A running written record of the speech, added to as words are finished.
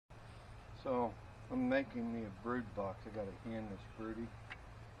So I'm making me a brood box. I got a hen that's broody,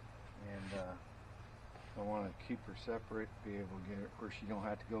 and I want to keep her separate, be able to get her where she don't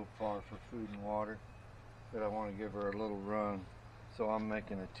have to go far for food and water, but I want to give her a little run. So I'm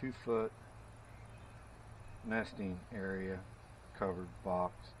making a 2-foot nesting area covered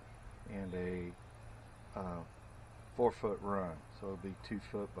box and a 4-foot run. So it'll be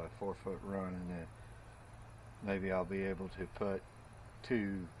 2-foot by 4-foot run, and then maybe I'll be able to put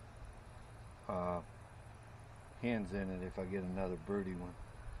 2 hens in it if I get another broody one.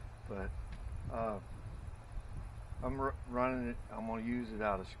 But I'm running it. I'm going to use it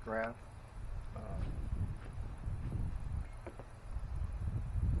out of scrap.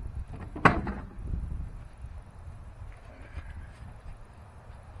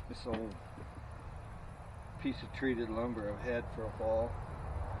 This old piece of treated lumber I've had for a while,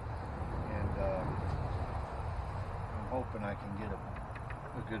 and I'm hoping I can get a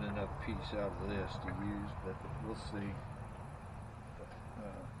good enough piece out of this to use, but we'll see.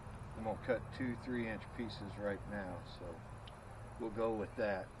 I'm going to cut 2 3-inch pieces right now, so we'll go with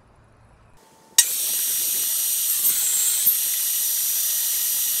that.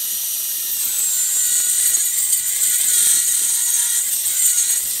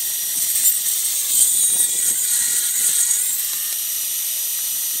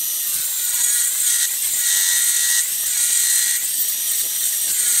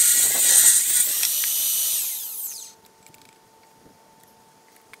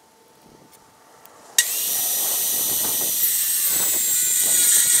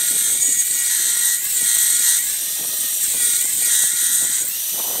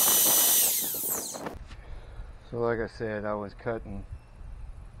 So like I said, I was cutting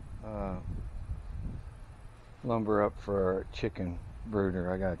lumber up for a chicken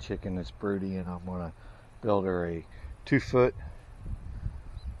brooder. I got a chicken that's broody, and I'm going to build her a 2-foot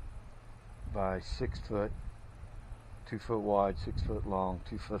by 6-foot, 2-foot wide, 6-foot long,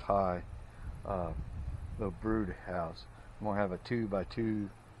 2-foot high little brood house. I'm going to have a 2 by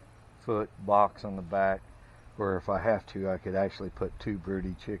 2-foot box on the back where if I have to I could actually put 2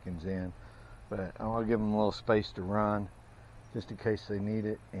 broody chickens in. But I want to give them a little space to run just in case they need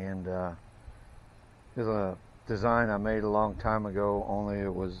it. And there's a design I made a long time ago, only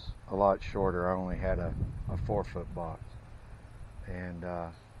it was a lot shorter. I only had a 4-foot box, and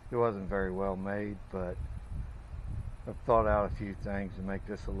it wasn't very well made, but I've thought out a few things to make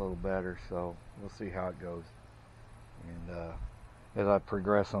this a little better, so we'll see how it goes. And as I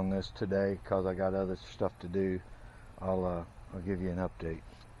progress on this today, because I got other stuff to do, I'll give you an update.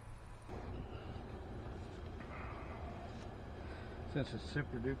 Since it's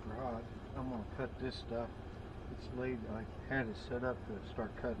super duper hot, I'm going to cut this stuff. It's laid, I had it set up to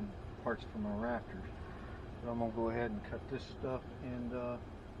start cutting parts from my rafters. But I'm going to go ahead and cut this stuff and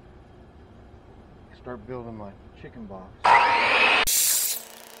start building my chicken box.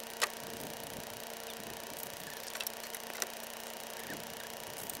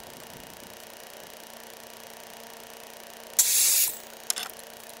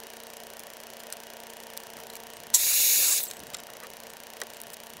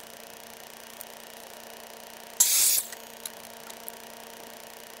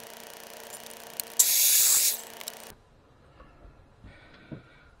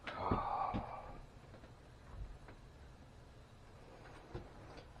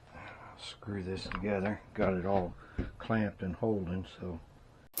 Screw this together. Got it all clamped and holding, so.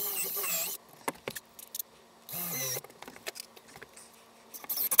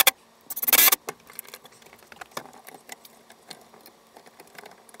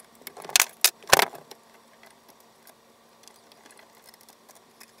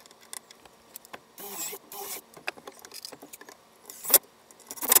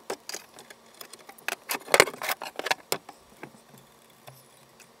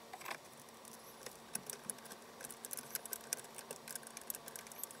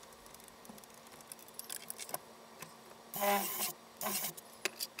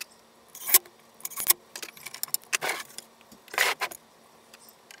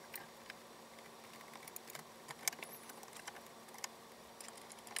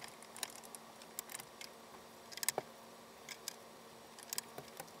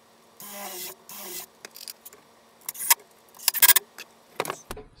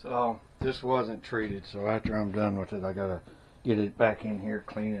 So this wasn't treated, so after I'm done with it, I gotta get it back in here,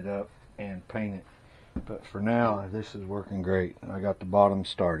 clean it up, and paint it. But for now, this is working great. I got the bottom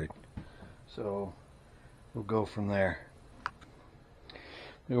started, so we'll go from there.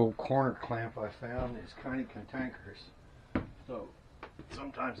 The old corner clamp I found is kind of cantankerous, so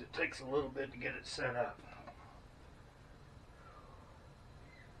sometimes it takes a little bit to get it set up.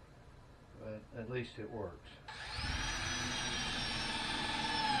 at least it works.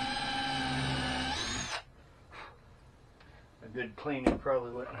 A good cleaning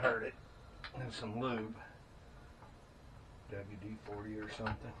probably wouldn't hurt it. And some lube, WD-40 or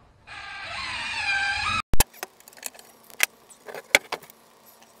something.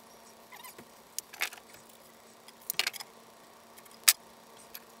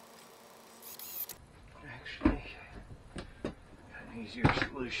 Actually, got an easier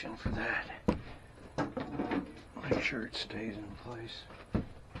solution for that. Make sure it stays in place.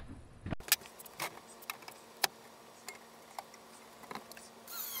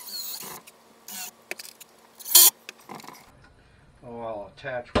 Oh, I'll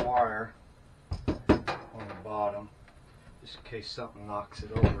attach wire on the bottom just in case something knocks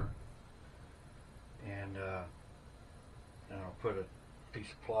it over, and I'll put a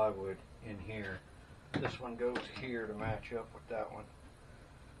piece of plywood in here. This one goes here to match up with that one.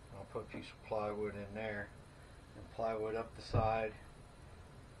 I'll put a piece of plywood in there and plywood up the side,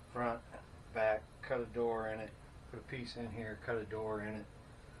 front, back, cut a door in it, put a piece in here, cut a door in it,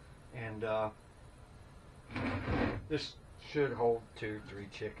 and this should hold 2 or 3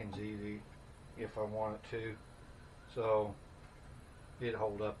 chickens easy if I want it to. So it'd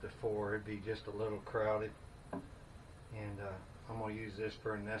hold up to 4. It'd be just a little crowded, and I'm going to use this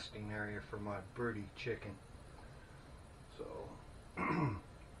for a nesting area for my broody chicken. So I'm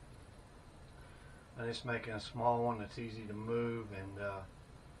just making a small one that's easy to move, and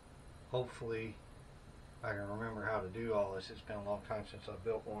hopefully I can remember how to do all this. It's been a long time since I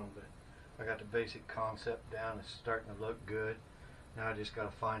built one, but I got the basic concept down. It's starting to look good. Now I just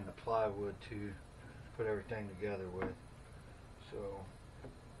got to find the plywood to put everything together with. So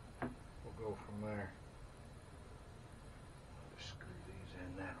we'll go from there. Just screw these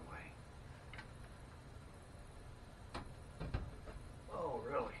in that way. Oh,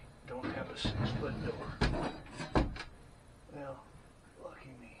 really? Don't have a 6-foot door. Well,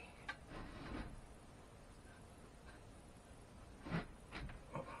 lucky me.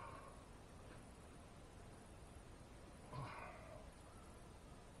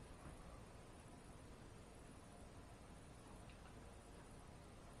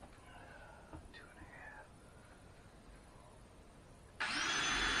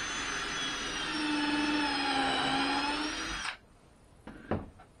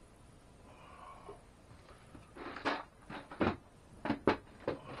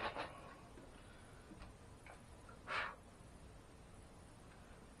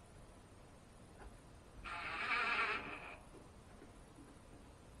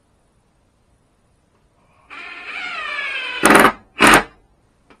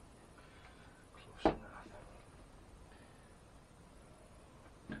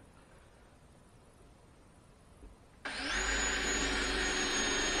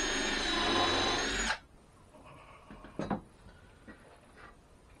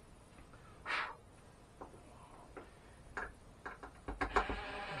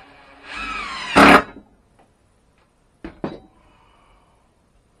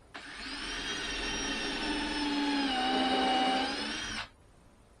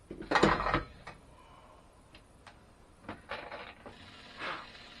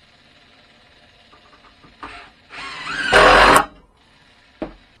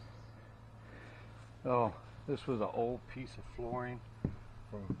 Oh, this was an old piece of flooring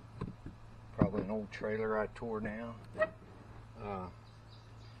from probably an old trailer I tore down. I'm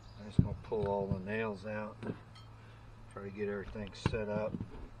just going to pull all the nails out, try to get everything set up.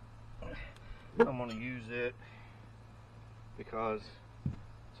 I'm going to use it because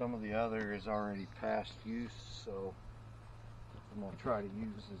some of the other is already past use, so I'm going to try to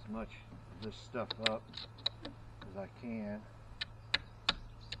use as much of this stuff up as I can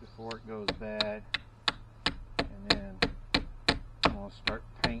before it goes bad. And then I'm going to start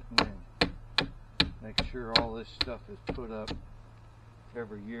painting and make sure all this stuff is put up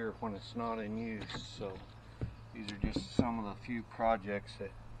every year when it's not in use. So these are just some of the few projects that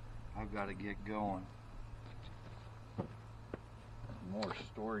I've got to get going. More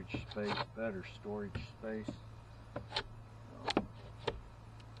storage space, better storage space.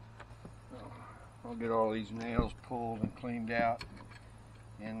 I'll get all these nails pulled and cleaned out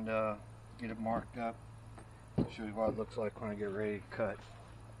and get it marked up. I'll show you what it looks like when I get ready to cut.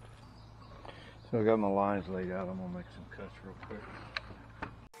 So I got my lines laid out. I'm gonna make some cuts real quick.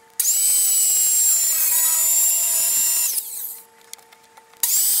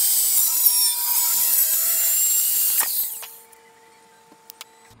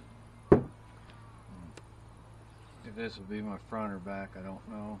 If this will be my front or back, I don't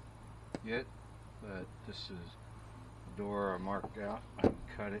know yet, but this is the door I marked out. I can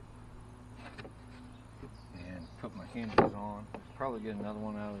cut it and put my hinges on. Probably get another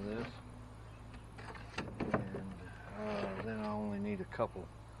one out of this. And then I only need a couple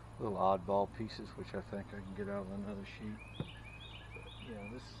little oddball pieces, which I think I can get out of another sheet.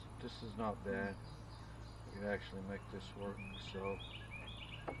 Yeah, this is not bad. I could actually make this work. So,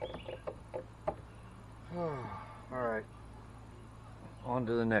 all right, on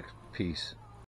to the next piece.